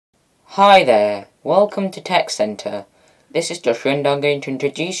Hi there, welcome to Text Center. This is Joshua and I'm going to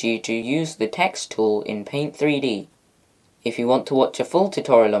introduce you to use the text tool in Paint 3D. If you want to watch a full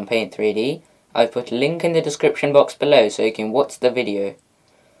tutorial on Paint 3D, I've put a link in the description box below so you can watch the video.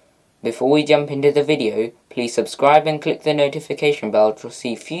 Before we jump into the video, please subscribe and click the notification bell to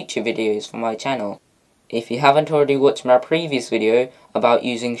receive future videos from my channel. If you haven't already watched my previous video about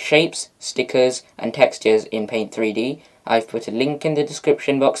using shapes, stickers and textures in Paint 3D, I've put a link in the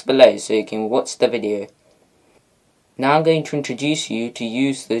description box below so you can watch the video. Now I'm going to introduce you to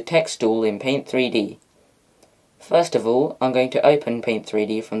use the text tool in Paint 3D. First of all, I'm going to open Paint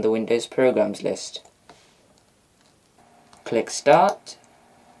 3D from the Windows Programs list. Click Start,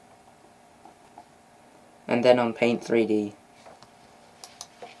 and then on Paint 3D.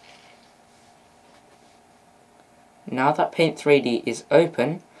 Now that Paint 3D is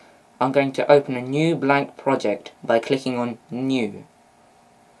open, I'm going to open a new blank project by clicking on New.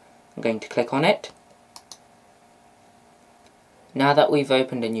 I'm going to click on it. Now that we've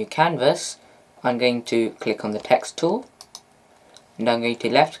opened a new canvas, I'm going to click on the text tool, and I'm going to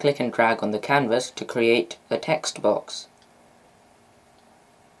left click and drag on the canvas to create a text box.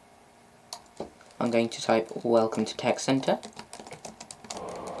 I'm going to type Welcome to Text Center.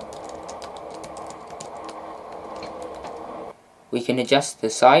 We can adjust the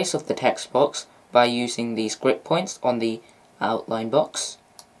size of the text box by using these grip points on the outline box.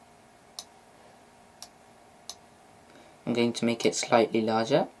 I'm going to make it slightly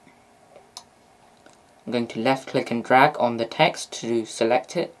larger. I'm going to left click and drag on the text to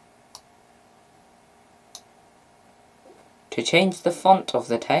select it. To change the font of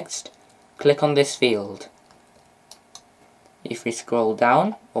the text, click on this field. If we scroll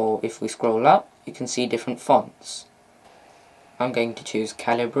down or if we scroll up, you can see different fonts. I'm going to choose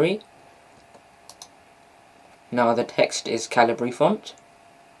Calibri. Now the text is Calibri font.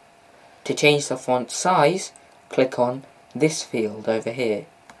 To change the font size, click on this field over here.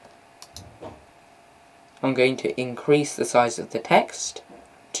 I'm going to increase the size of the text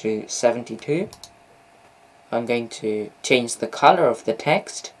to 72. I'm going to change the color of the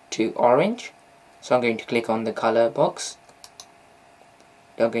text to orange. So I'm going to click on the color box.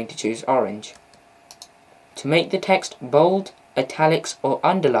 I'm going to choose orange. To make the text bold, italics or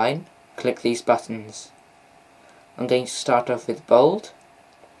underline, click these buttons. I'm going to start off with bold.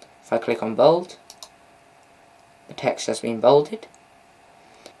 If I click on bold, the text has been bolded.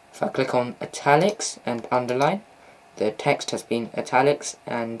 If I click on italics and underline, the text has been italics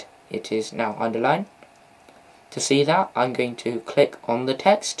and it is now underlined. To see that, I'm going to click on the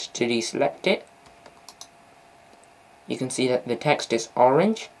text to deselect it. You can see that the text is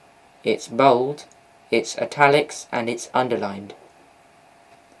orange, it's bold, it's italics and it's underlined.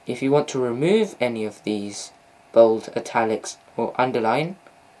 If you want to remove any of these bold, italics or underline,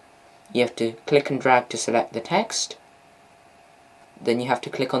 you have to click and drag to select the text. Then you have to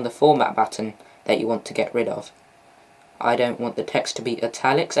click on the format button that you want to get rid of. I don't want the text to be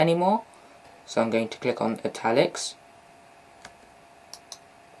italics anymore, so I'm going to click on italics.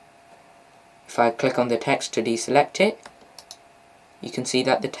 If I click on the text to deselect it, you can see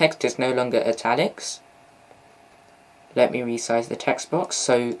that the text is no longer italics. Let me resize the text box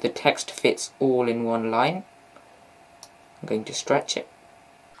so the text fits all in one line. I'm going to stretch it.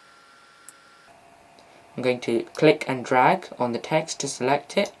 I'm going to click and drag on the text to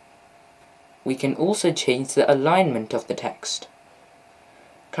select it. We can also change the alignment of the text.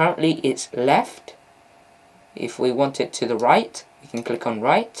 Currently it's left. If we want it to the right, we can click on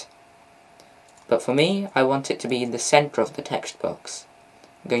right. But for me, I want it to be in the center of the text box.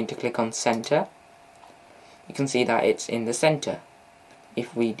 I'm going to click on center. You can see that it's in the center.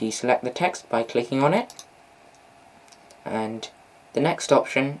 If we deselect the text by clicking on it, and the next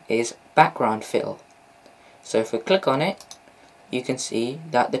option is background fill. So if we click on it, you can see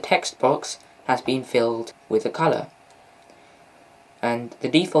that the text box has been filled with a color. And the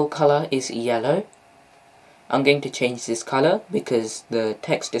default color is yellow. I'm going to change this color because the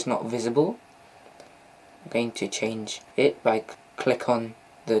text is not visible. I'm going to change it by click on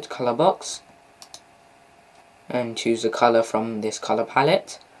the color box and choose a color from this color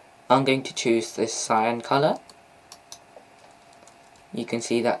palette. I'm going to choose this cyan color. You can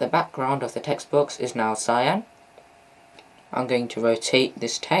see that the background of the text box is now cyan. I'm going to rotate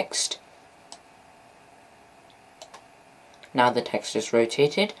this text. Now the text is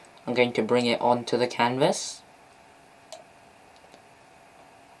rotated, I'm going to bring it onto the canvas.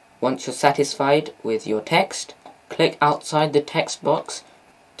 Once you're satisfied with your text, click outside the text box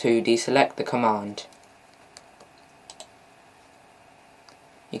to deselect the command.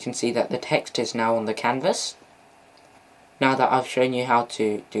 You can see that the text is now on the canvas. Now that I've shown you how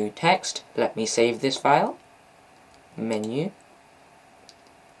to do text, let me save this file. Menu,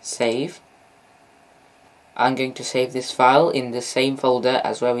 save. I'm going to save this file in the same folder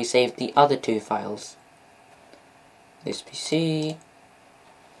as where we saved the other two files. This PC,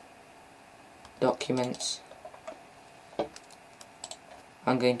 documents.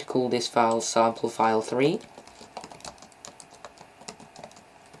 I'm going to call this file sample file 3.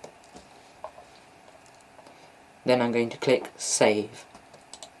 Then I'm going to click Save.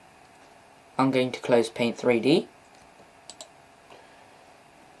 I'm going to close Paint 3D.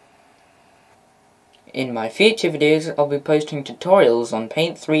 In my future videos, I'll be posting tutorials on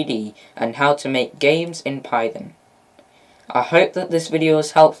Paint 3D and how to make games in Python. I hope that this video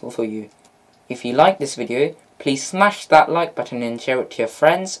is helpful for you. If you like this video, please smash that like button and share it to your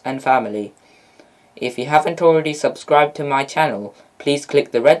friends and family. If you haven't already subscribed to my channel, please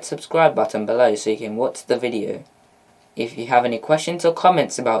click the red subscribe button below so you can watch the video. If you have any questions or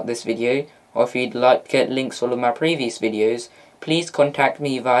comments about this video, or if you'd like to get links for all of my previous videos, please contact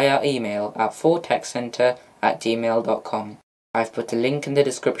me via email at 4techcenter@gmail.com. I've put a link in the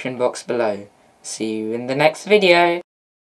description box below. See you in the next video!